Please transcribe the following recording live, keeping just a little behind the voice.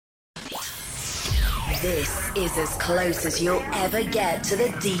This is as close as you'll ever get to the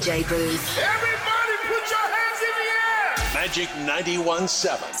DJ booth. Everybody put your hands in the air! Magic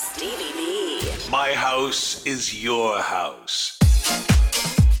 91.7. Stevie B. My house is your house.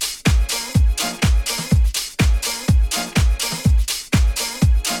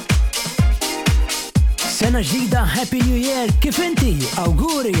 Sena ġdida, Happy New Year, kif inti?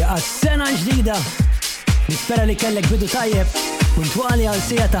 Awguri għas sena ġdida. Nispera li kellek bidu tajjeb. Puntwali għal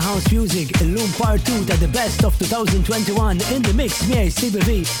sija ta' House Music, illum part 2 ta' The Best of 2021 in the mix miej Stevie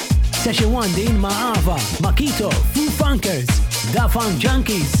V. Session 1 din ma' Ava, Makito, Foo Funkers, Da Funk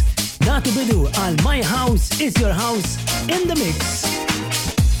Junkies. Natu bidu għal My House is Your House in the mix.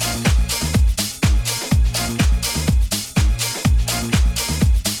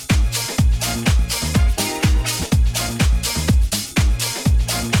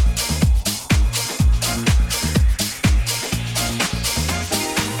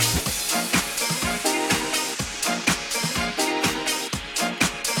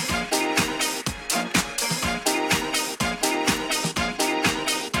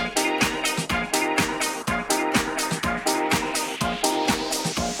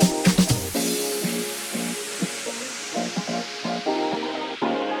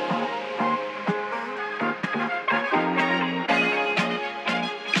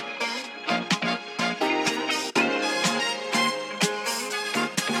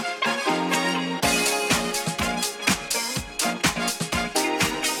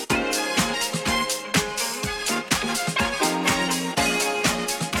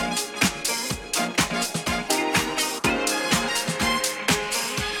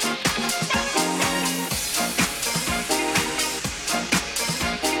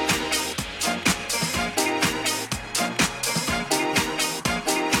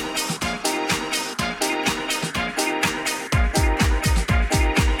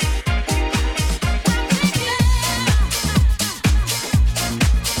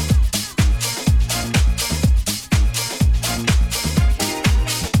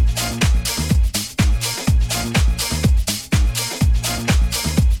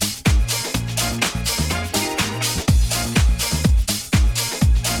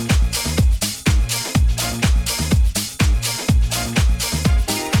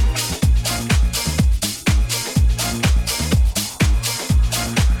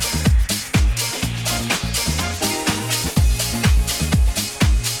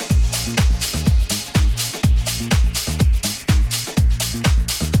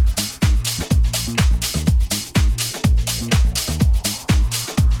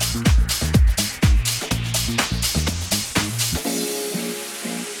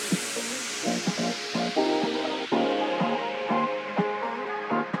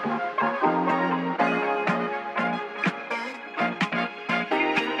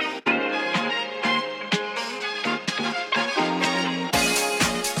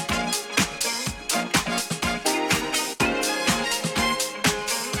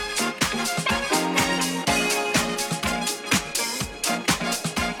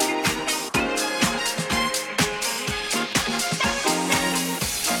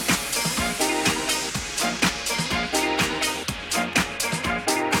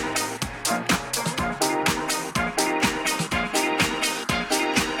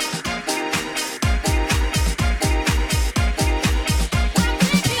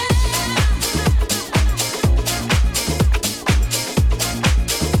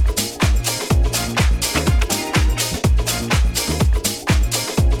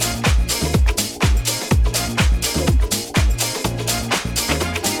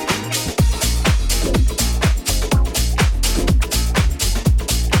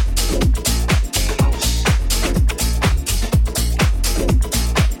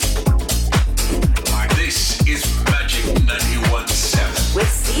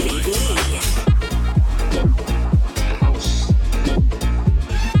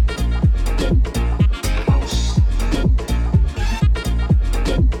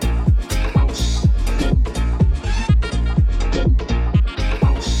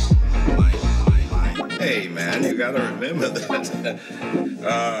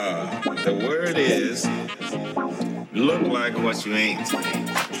 The word is, look like what you ain't.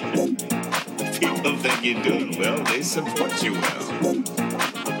 People think you're doing well, they support you well.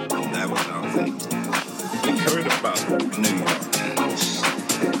 And that was our thing. We heard about New York.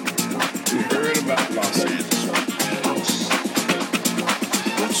 We heard about Los Angeles.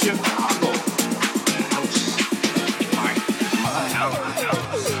 But Chicago. My house.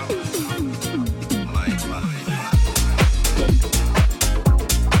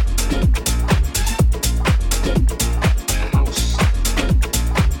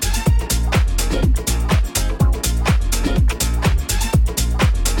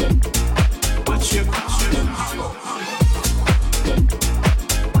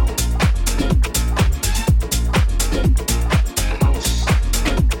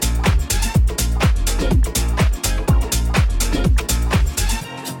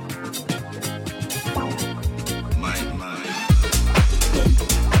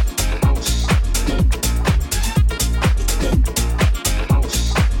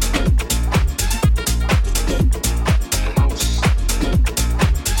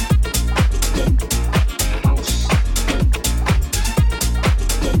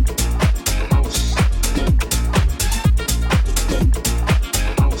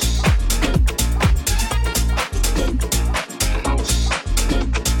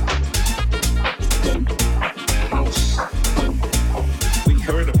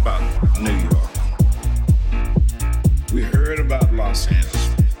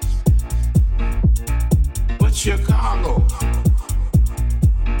 Chicago.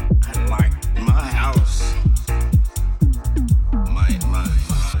 I like my house. My.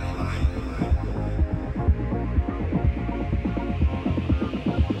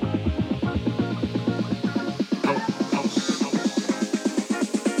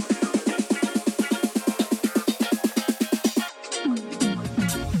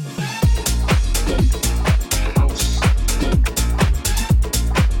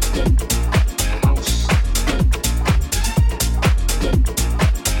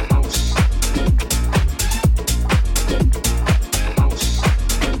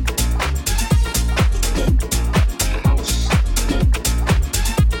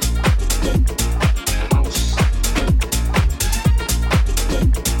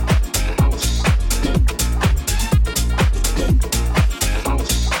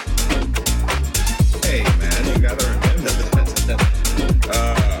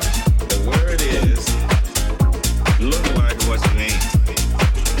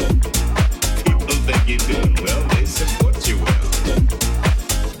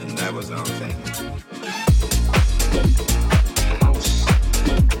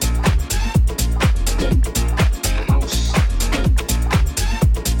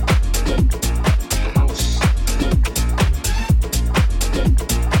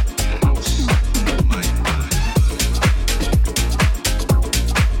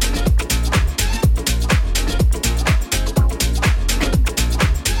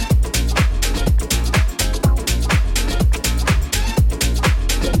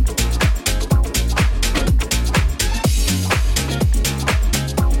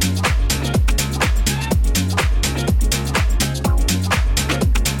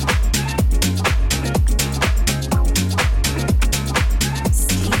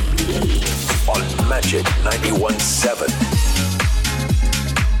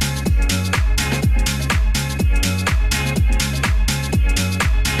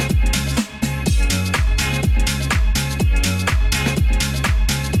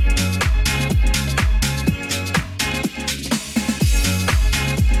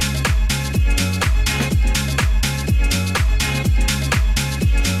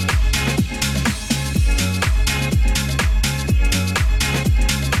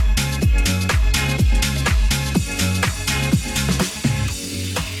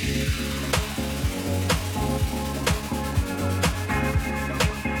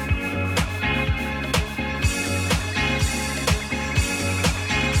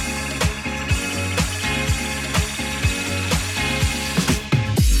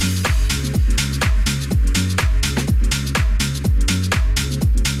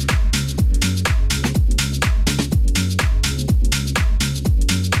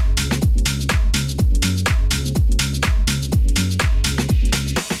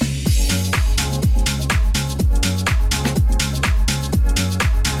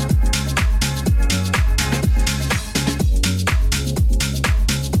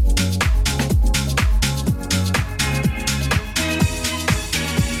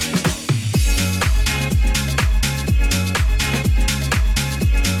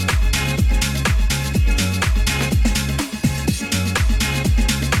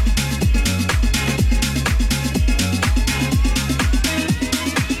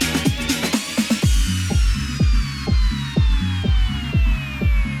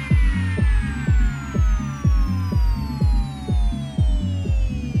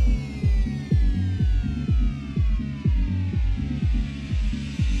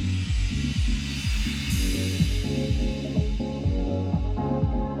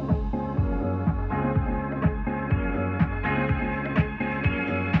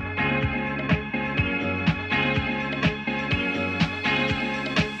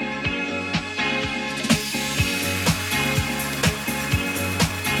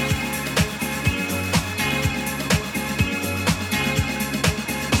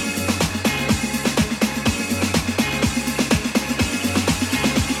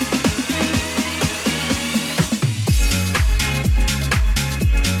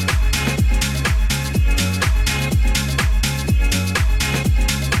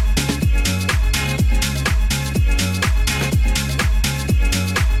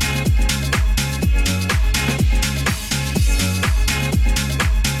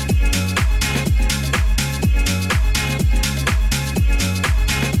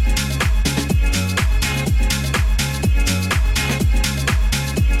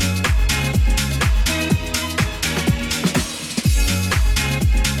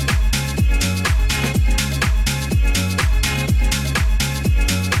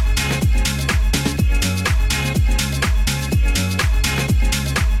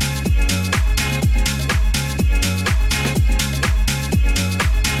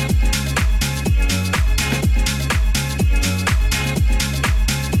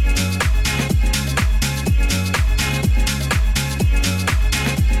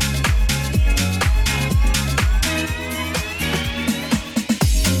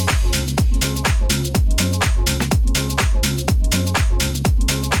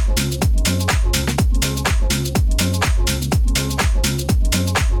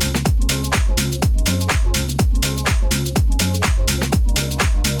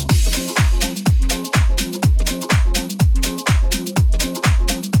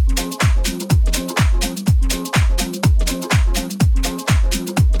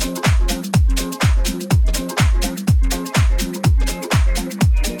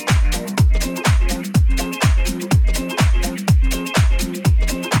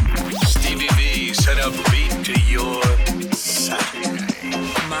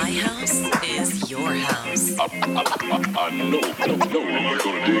 I know you're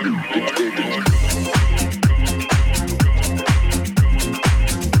gonna dig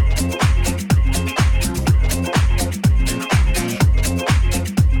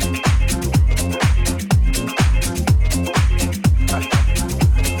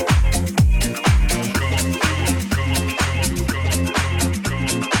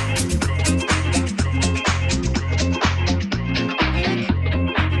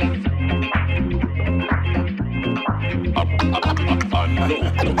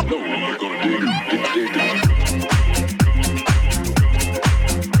this.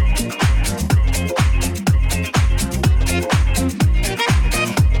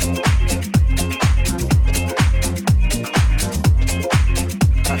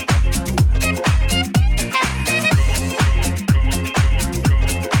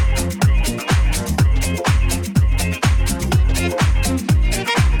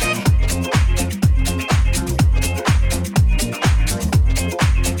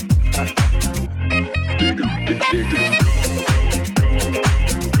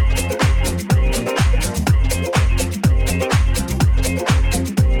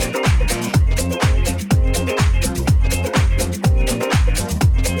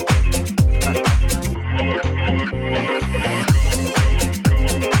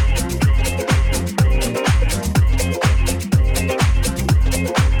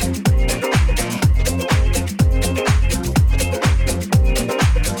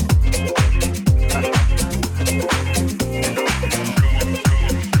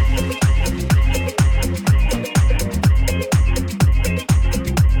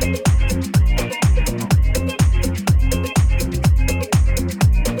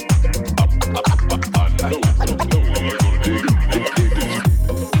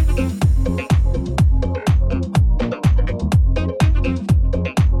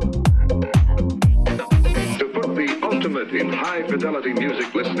 Fidelity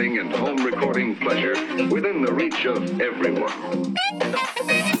music listening and home recording pleasure within the reach of everyone.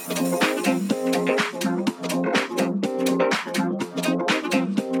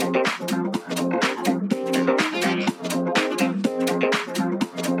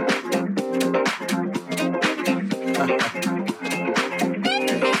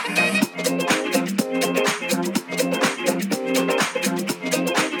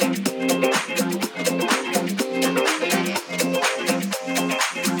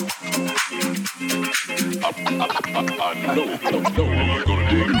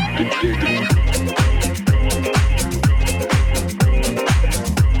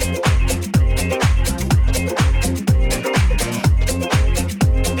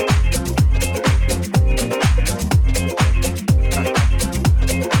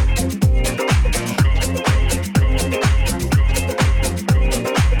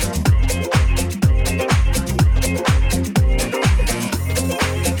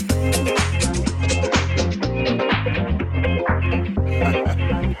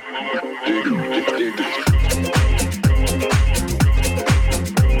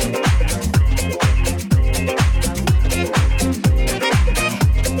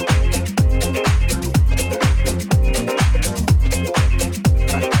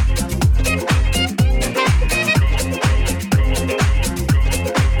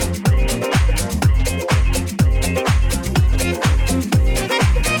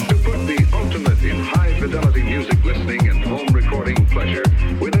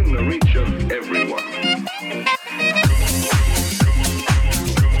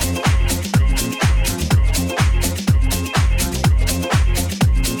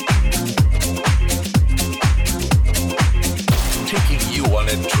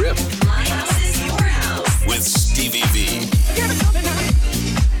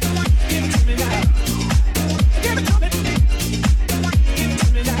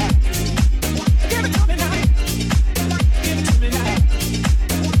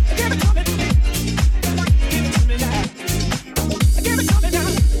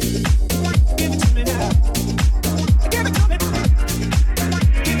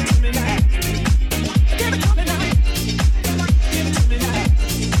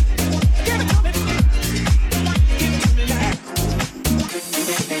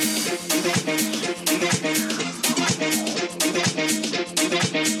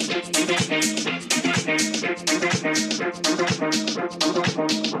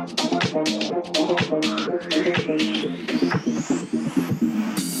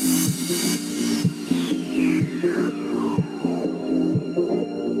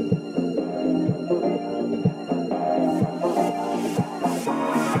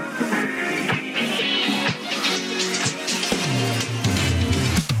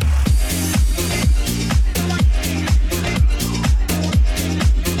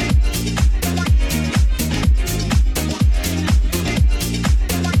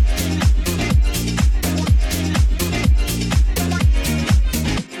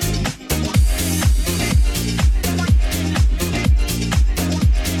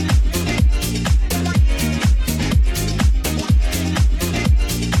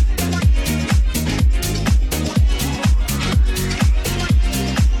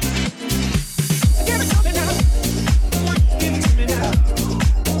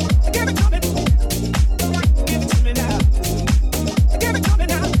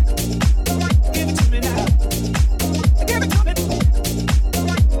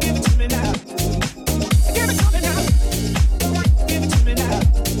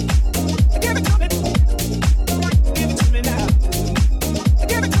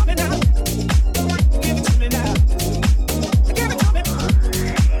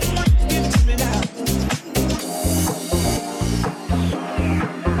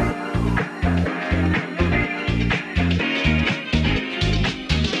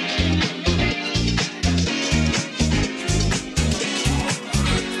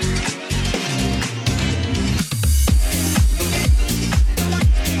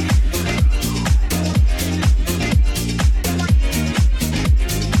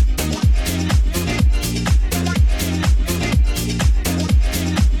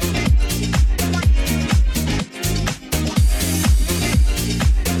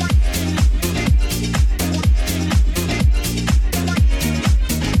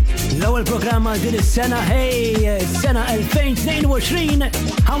 għal din is-sena, hey, is-sena 2022,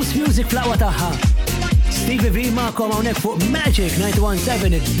 House Music fl-aqwa tagħha. Stevie V ma'kom hawnhekk fuq Magic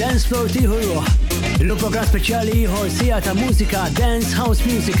 91.7 id-Dance Floor tieħu ruħ. Illum programm speċjali ieħor sija ta' mużika Dance House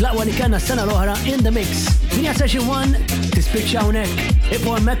Music l-aqwa li kellna s-sena l-oħra in the mix. Dinja Session 1 tispiċċa hawnhekk.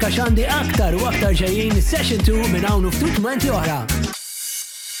 Ipor mekka x'għandi aktar u aktar ġejjin Session 2 minn hawn u ftit momenti oħra.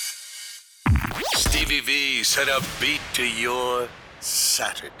 Stevie V set a beat to your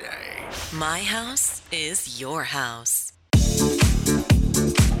Saturday. My house is your house.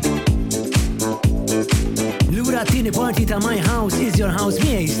 Lura t-tieni parti ta' My House is Your House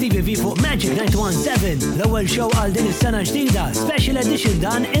miegħi Stevie V fuq Magic 91.7. L-ewwel show għal din is-sena ġdida, special edition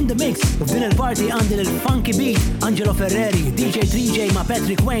dan in the mix. U f'din il-party għandi lil-Funky Beat, Angelo Ferreri, DJ 3J ma'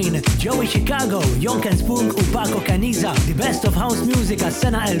 Patrick Wayne, Joey Chicago, Jonken Spook u Paco Caniza. The best of house music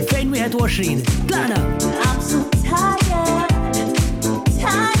għas-sena 2021. Tlaqna! I'm so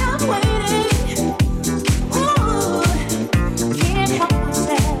tired of waiting. Ooh, can't help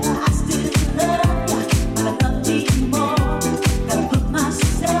myself. I still love you, but I love you more. Gotta put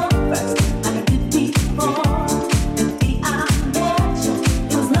myself first, like I did before. The day I met you,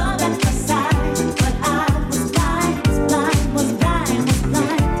 it was love at first sight, but I was blind, was blind, was blind, was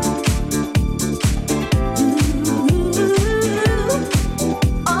blind. Ooh,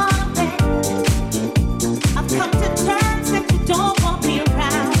 oh baby, I've come to terms.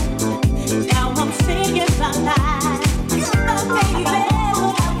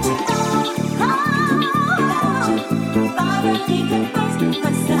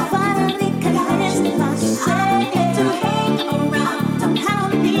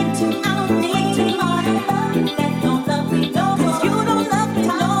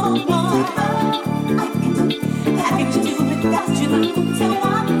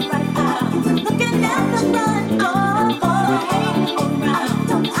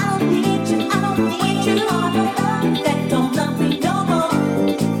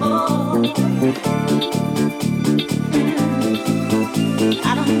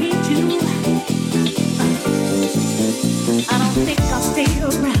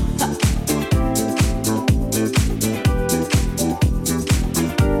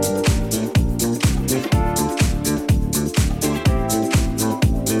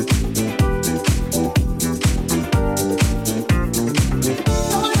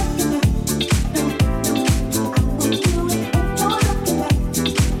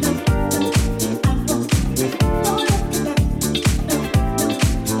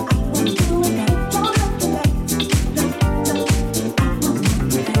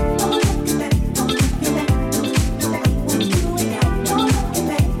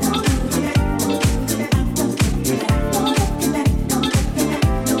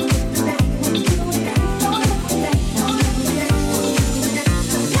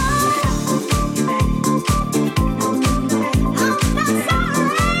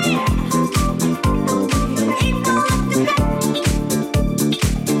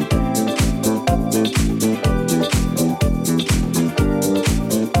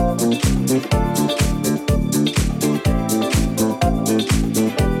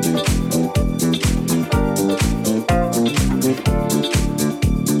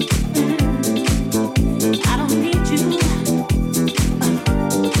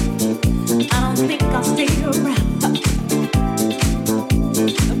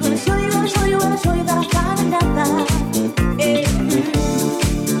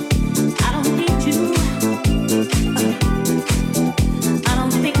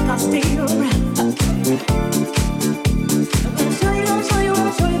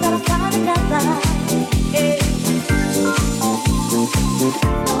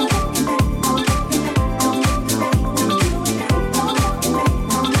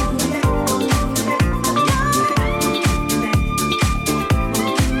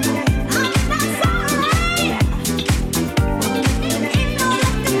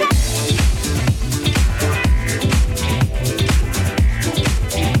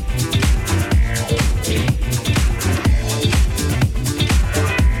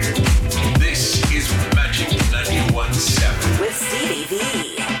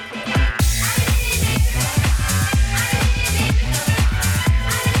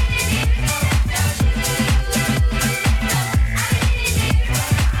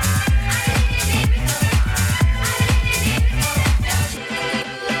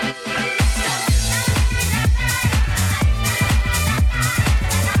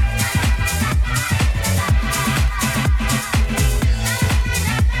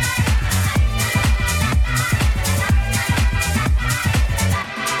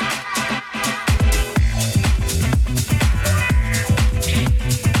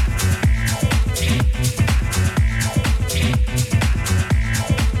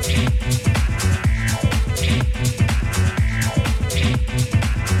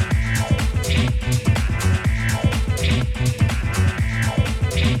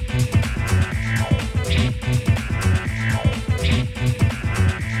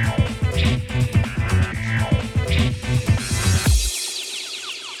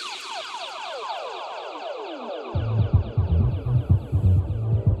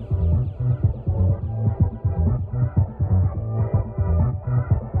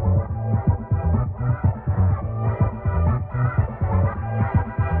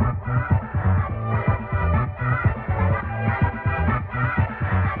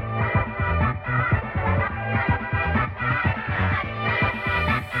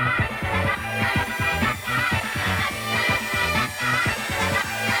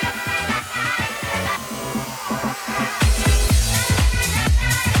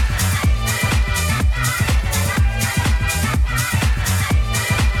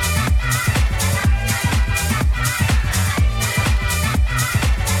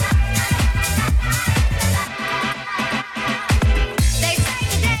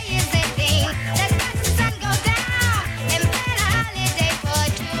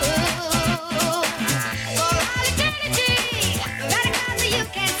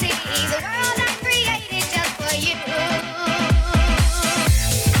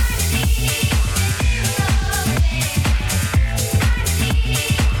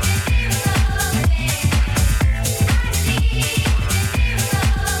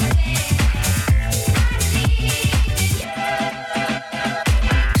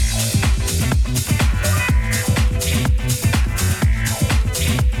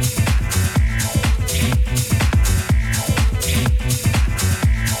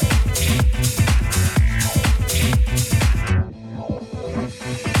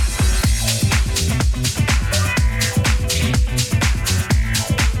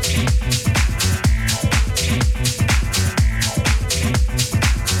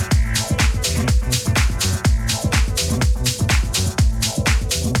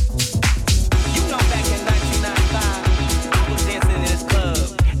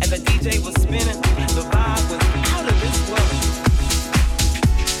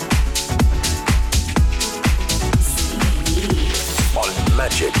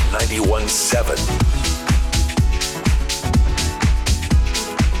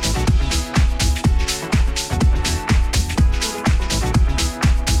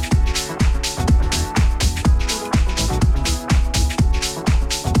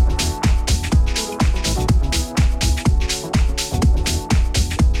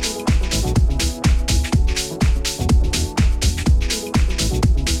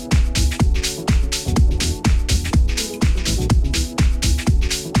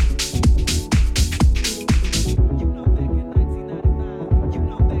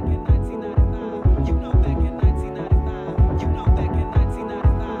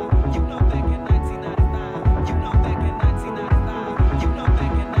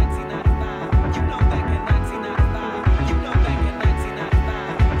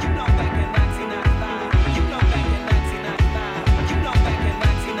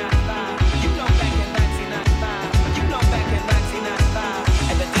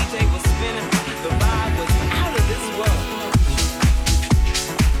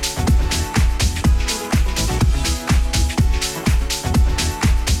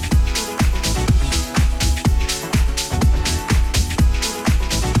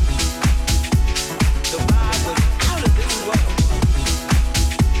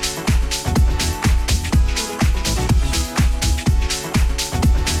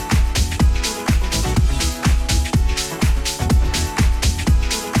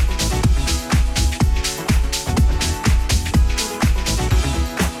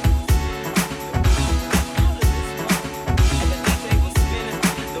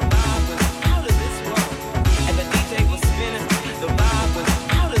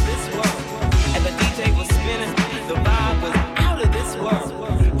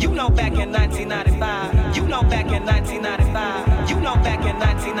 back in 1995. You know back in 1995. You know back in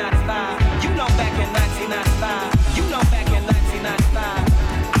 1995. You know back in 1995. You know back in 1995.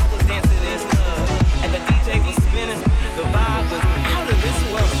 I was dancing in this club and the DJ was spinning. The vibe was out of this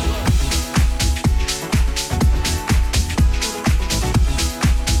world.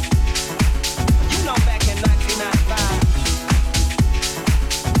 You know back in 1995.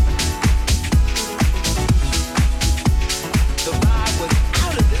 The vibe was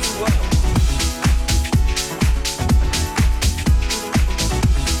out of this world.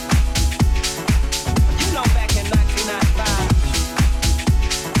 You know back in 1995.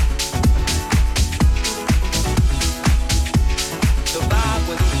 The vibe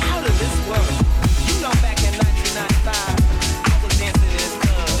was out of this world. You know back in 1995. I was dancing in this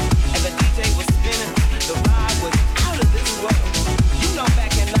club and the DJ was spinning. The vibe was out of this world. You know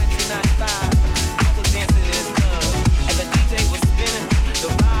back in 1995. I was dancing in this club and the DJ was spinning. The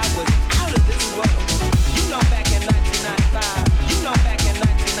vibe was out of this world. You know back in 1995. You know back in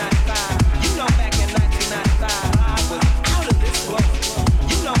 1995. You know back in 1995. The vibe was out of this world.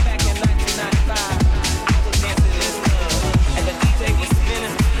 You know back in 1995. I was dancing in this club and the DJ was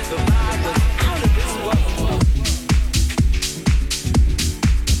spinning. The vibe was out of this world.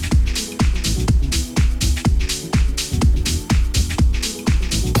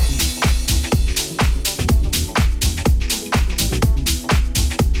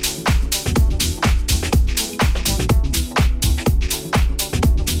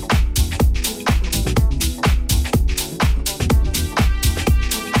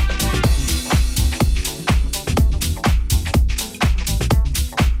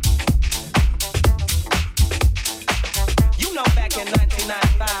 You know back in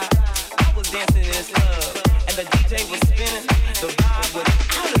 1995, I was dancing in this club and the DJ was spinning. The vibe was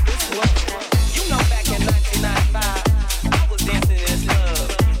out of this world. You know back in 1995, I was dancing in this club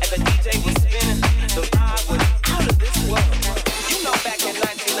and the DJ was spinning. The vibe was out of this world. You know back in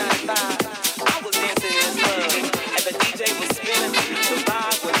 1995, I was dancing in this club and the DJ was spinning. The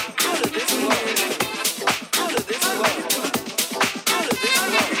vibe was out of this world. Out of this world. Out of this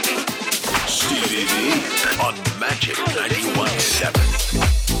world. Stevie V on Magic 91.7.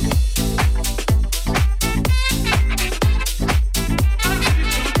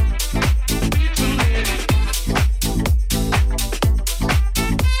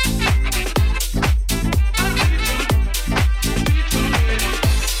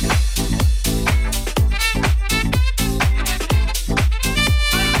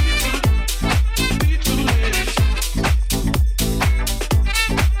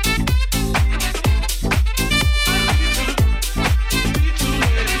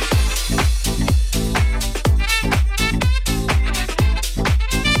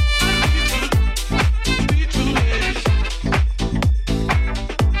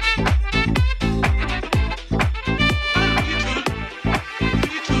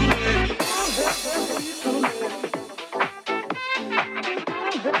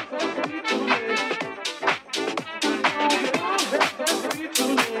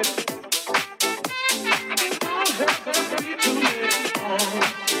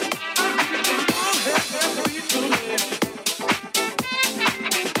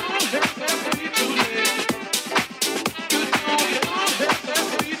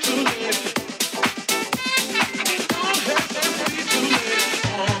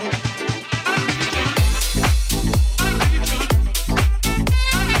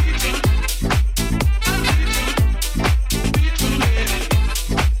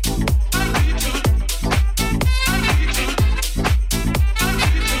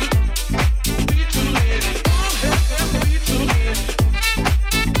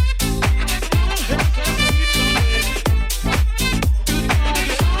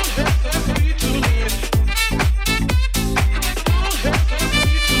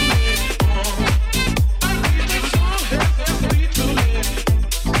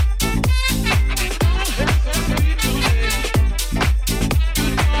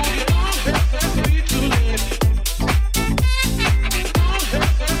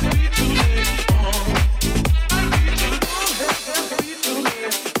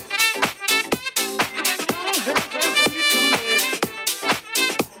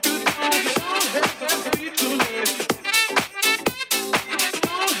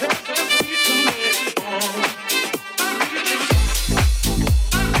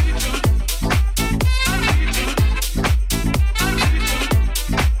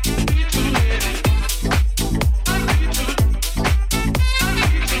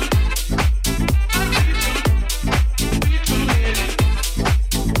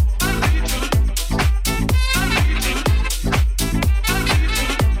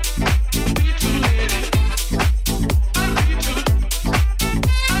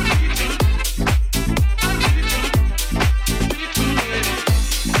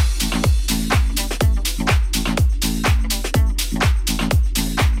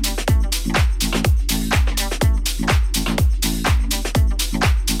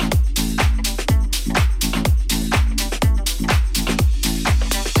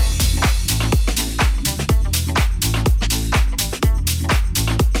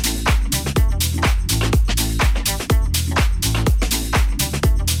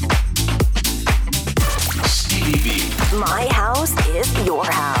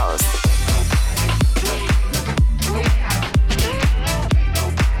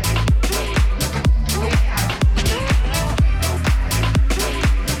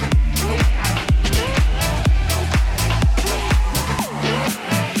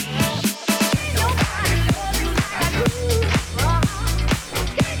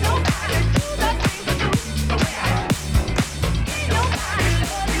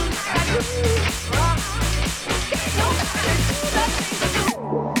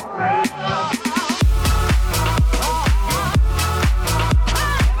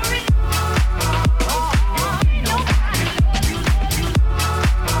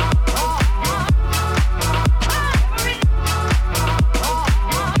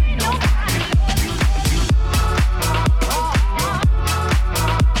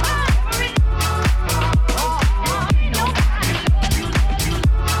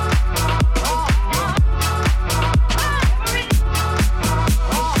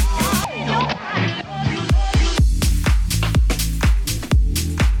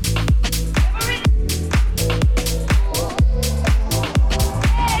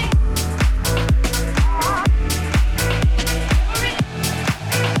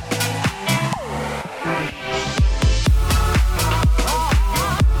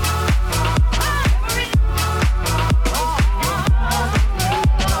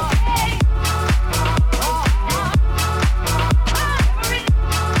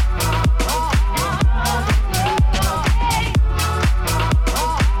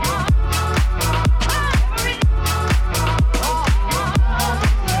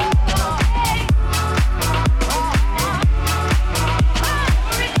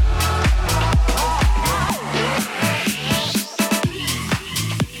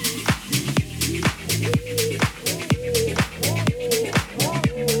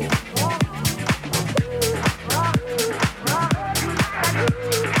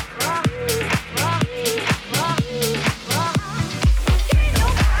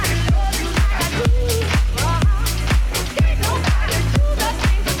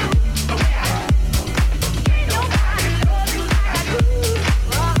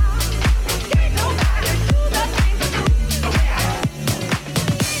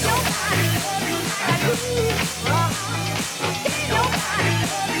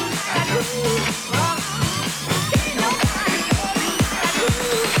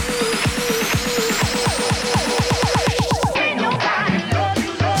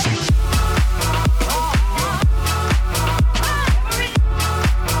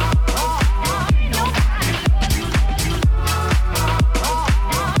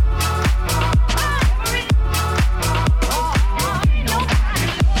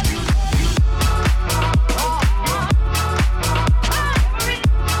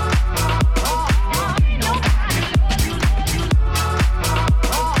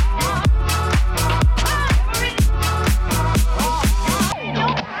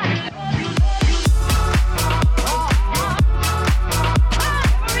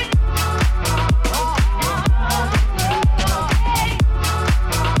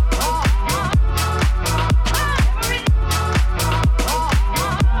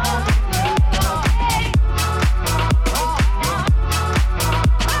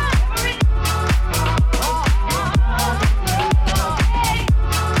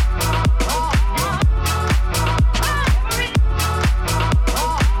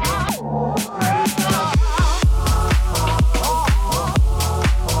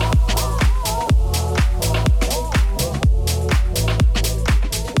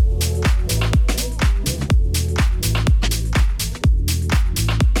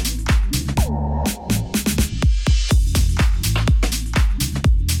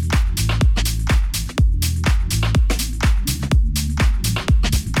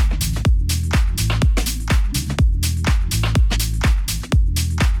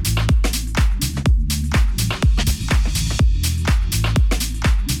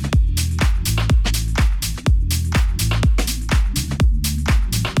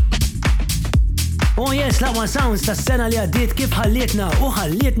 l-aqwa sounds tas-sena li għaddiet kif ħallietna u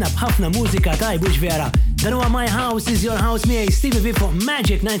ħallietna bħafna mużika tajbu ġvera. Dan huwa My House is Your House miegħi Stevie V fuq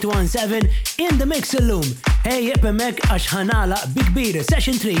Magic 917 in the mix illum. Hey jeb hemmhekk għax ħanala bi kbir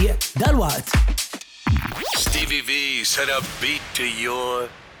session 3 dal-waqt. Stevie V set a beat to your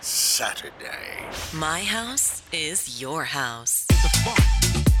Saturday. My house is your house.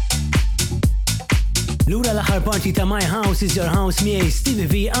 Lura l-aħħar parti ta' My House is Your House miegħi Stevie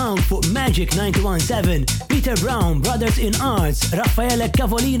V hawn fuq Magic 917, Peter Brown, Brothers in Arts, Raffaele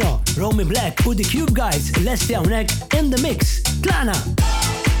Cavolino, Romy Black u The Cube Guys lesti hawnhekk in the mix. Tlana!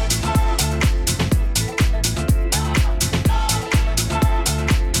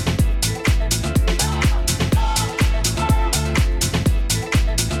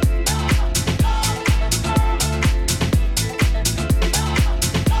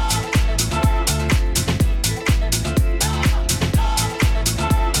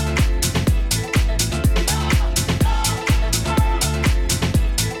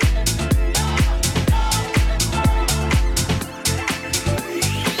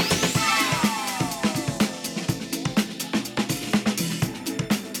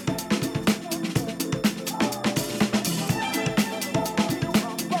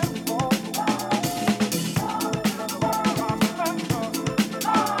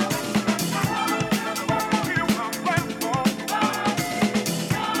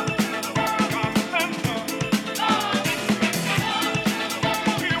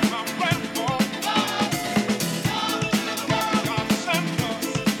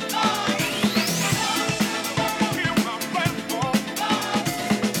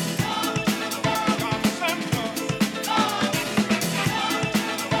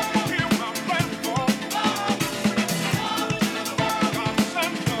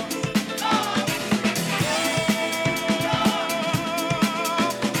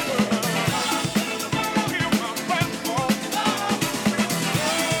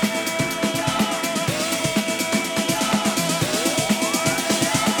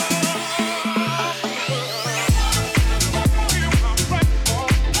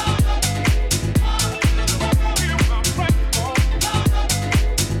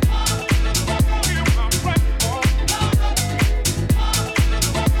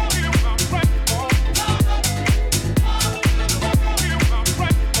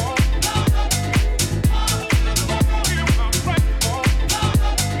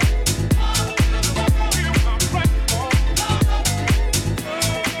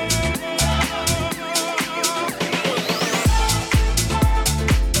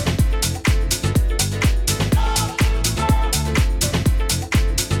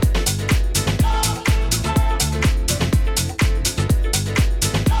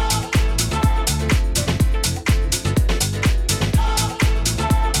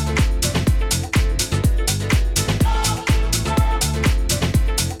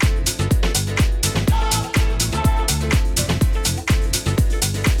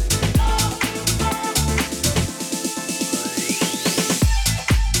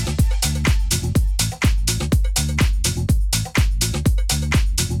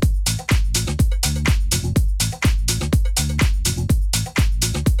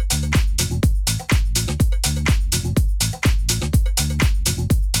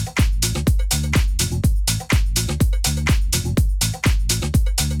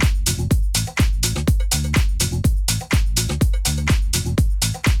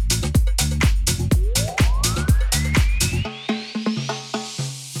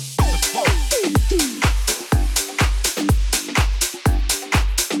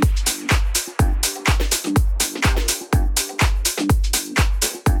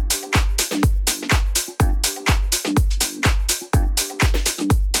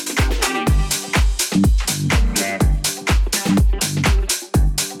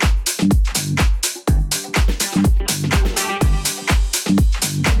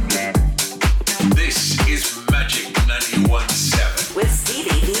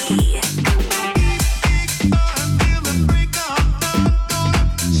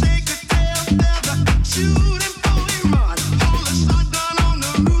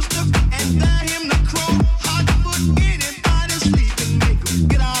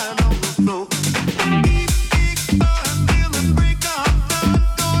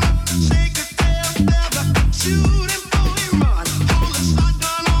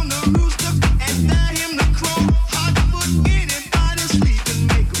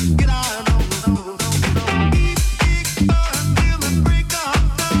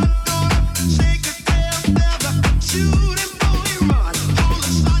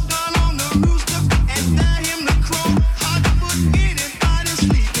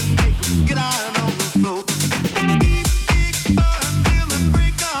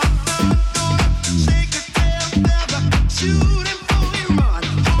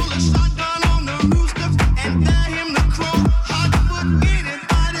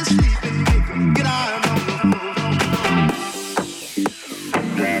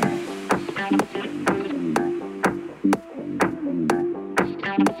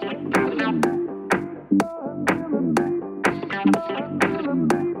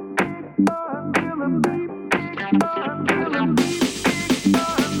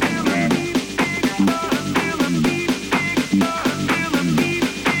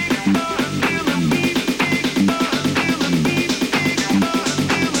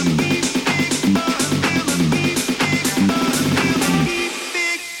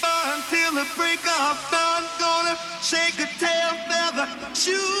 break of dawn, gonna shake a tail feather,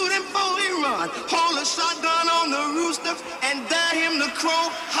 shoot him before he run. Hold a shotgun on the rooster and dare him to crow.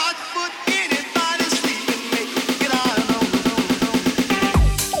 Hot foot anybody sleeping, make him get out of the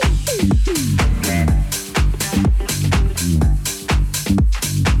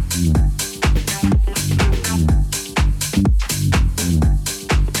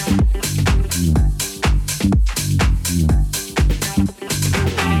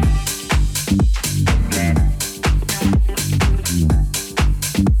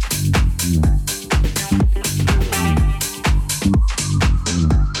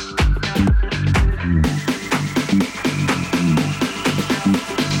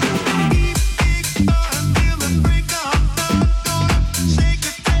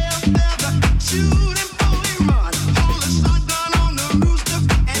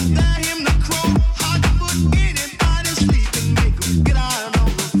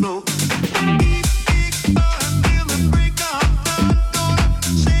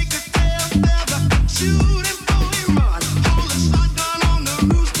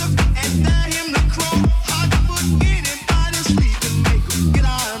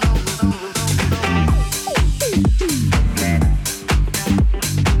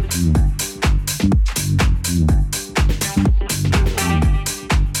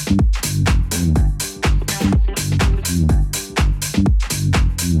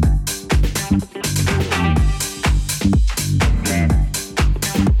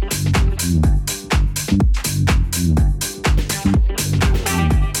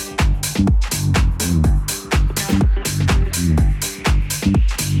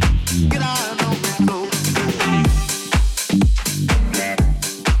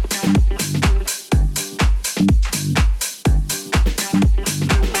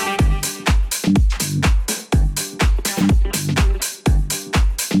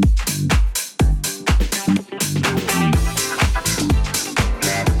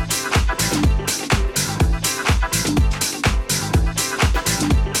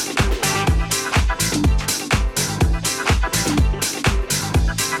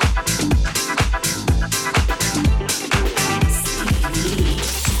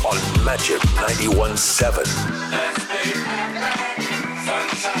Magic 91.7.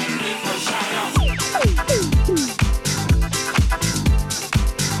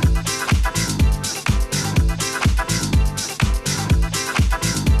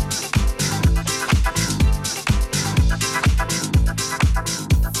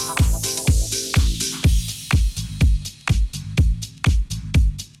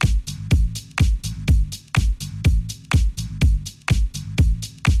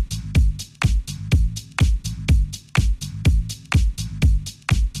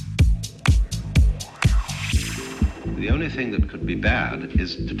 The only thing that could be bad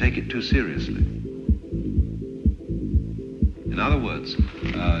is to take it too seriously. In other words,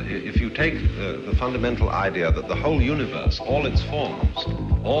 if you take the fundamental idea that the whole universe, all its forms,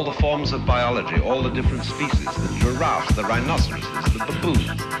 all the forms of biology, all the different species, the giraffe, the rhinoceroses, the baboons,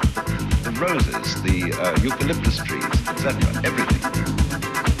 the roses, the eucalyptus trees, etc., everything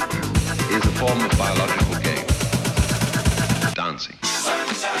is a form of biological game. Dancing.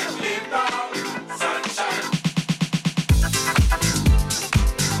 Sunshine, live on, sunshine.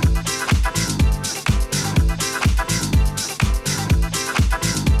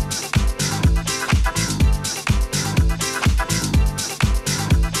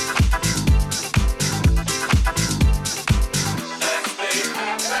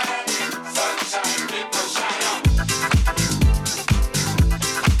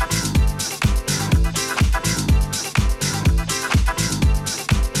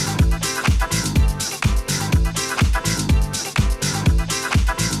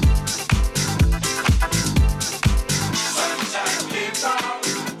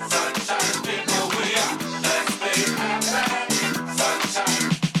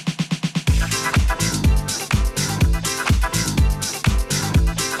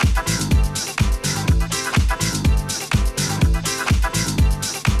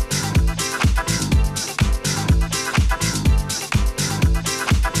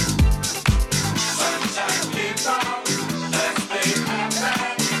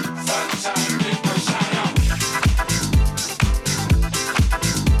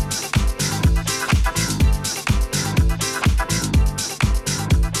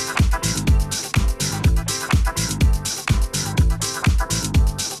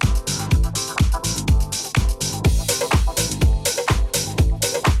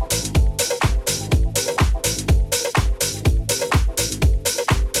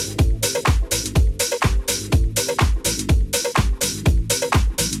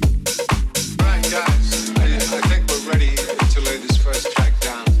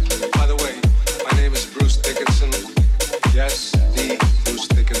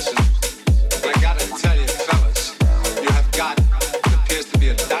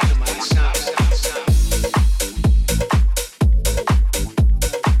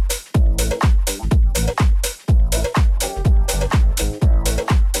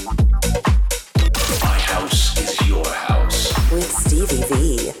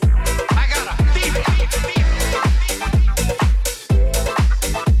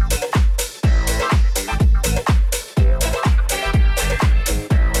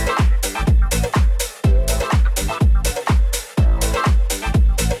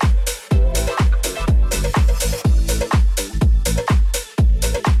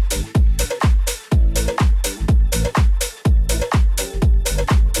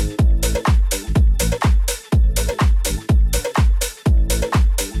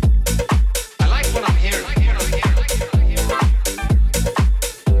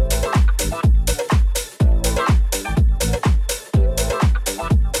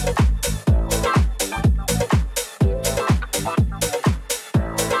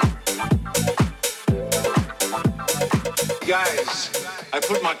 guys, I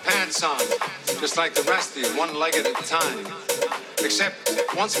put my pants on, just like the rest of you, one-legged at a time. Except,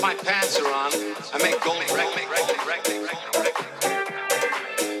 once my pants are on, I make gold.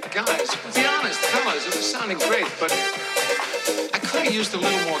 Guys, be honest, fellas, it was sounding great, but I could have used a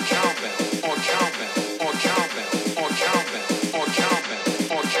little more cowbell, or cowbell, or cowbell, or cowbell, or cowbell,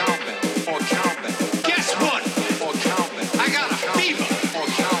 or cowbell, or cowbell. Guess what? Or cowbell. I got a fever. Or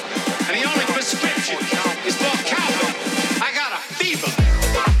cowbell. And the only prescription is for cowbell. I got a fever.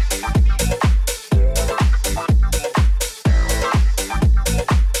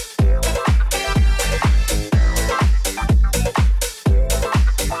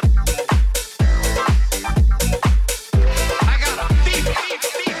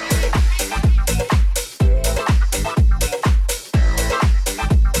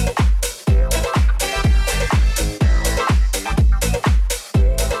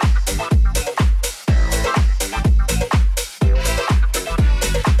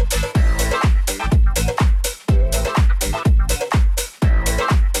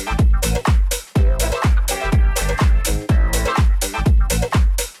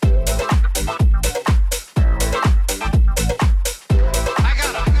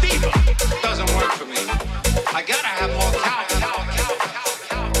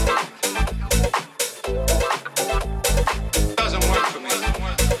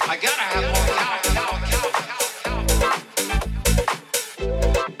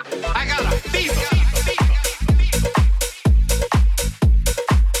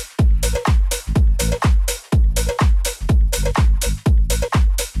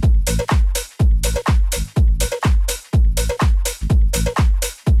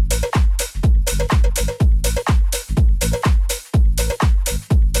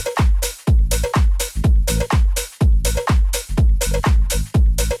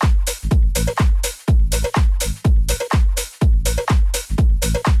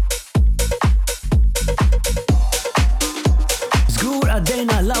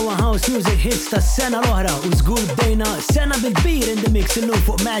 Tas-sena l-oħra u żgur bdejna sena bil-kbir in the mix illum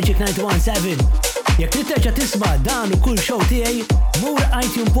fuq Magic 91.7. Jekk trid terġa' tisma' dan u kull show tiegħi, mur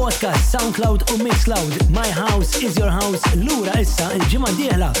iTunes Podcast, SoundCloud u Mixcloud. My House is Your House lura issa il-ġimgħa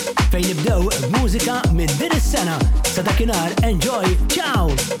d-dieħla fejn nibdew b'mużika minn din is-sena. Sa dakinhar, enjoy, ciao!